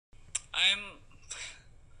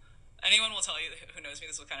will tell you, who knows me,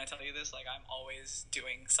 this will kind of tell you this, like, I'm always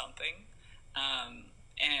doing something,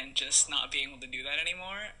 and just not being able to do that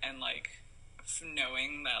anymore, and, like,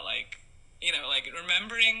 knowing that, like, like,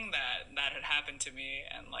 remembering that that had happened to me,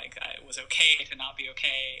 and, like, it was okay to not be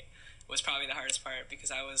okay, was probably the hardest part, because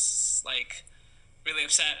I was, like, really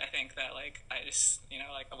upset, I think, that, like, I just,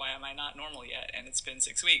 like, why am I not normal yet, and it's been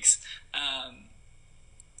 6 weeks, and,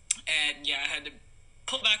 yeah, I had to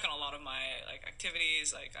pull back on a lot of my, like,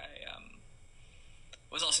 activities, like, I,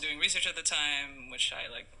 was also doing research at the time, which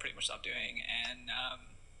I, like, pretty much stopped doing, and,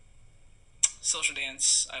 social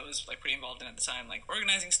dance I was, like, pretty involved in at the time, like,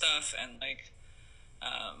 organizing stuff, and, like,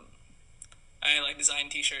 I, like,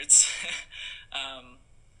 designed t-shirts, um,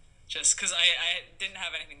 just because I didn't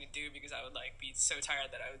have anything to do, because I would, like, be so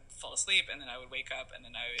tired that I would fall asleep, and then I would wake up, and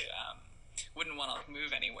then I wouldn't want to, like,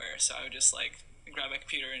 move anywhere, so I would just, like, grab my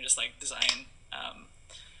computer and just, like, design um,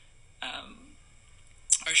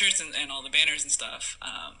 our shirts, and all the banners and stuff,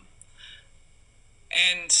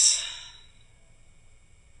 and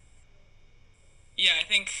yeah, I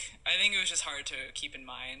think it was just hard to keep in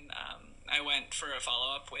mind. I went for a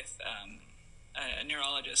follow up with a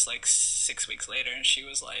neurologist, like, 6 weeks later, and she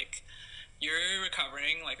was like, "You're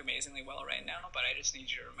recovering, like, amazingly well right now, but I just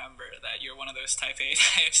need you to remember that you're one of those type A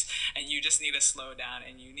types, and you just need to slow down,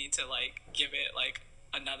 and you need to, like, give it, like,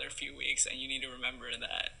 another few weeks, and you need to remember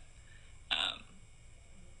that um,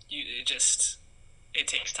 it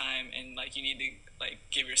takes time, and, like, you need to, like,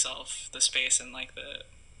 give yourself the space, and, like, the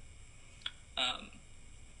um,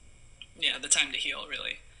 yeah, the time to heal,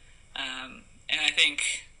 really." And I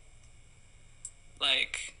think,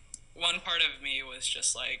 like, one part of me was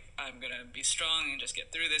just like, I'm gonna be strong and just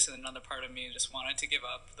get through this, and another part of me just wanted to give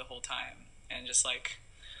up the whole time, and just, like,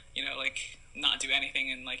 like, not do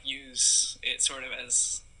anything, and, like, use it sort of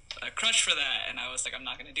as a crutch for that. And I was like, I'm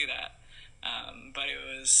not gonna do that. But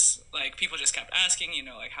it was like, people just kept asking,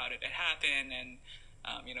 like, how did it happen, and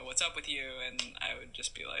what's up with you, and I would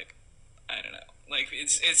just be like, I don't know. Like,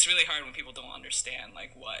 it's really hard when people don't understand,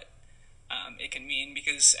 like, what it can mean,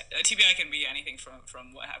 because a TBI can be anything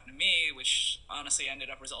from what happened to me, which honestly ended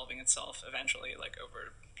up resolving itself eventually, like,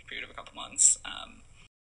 over a period of a couple months,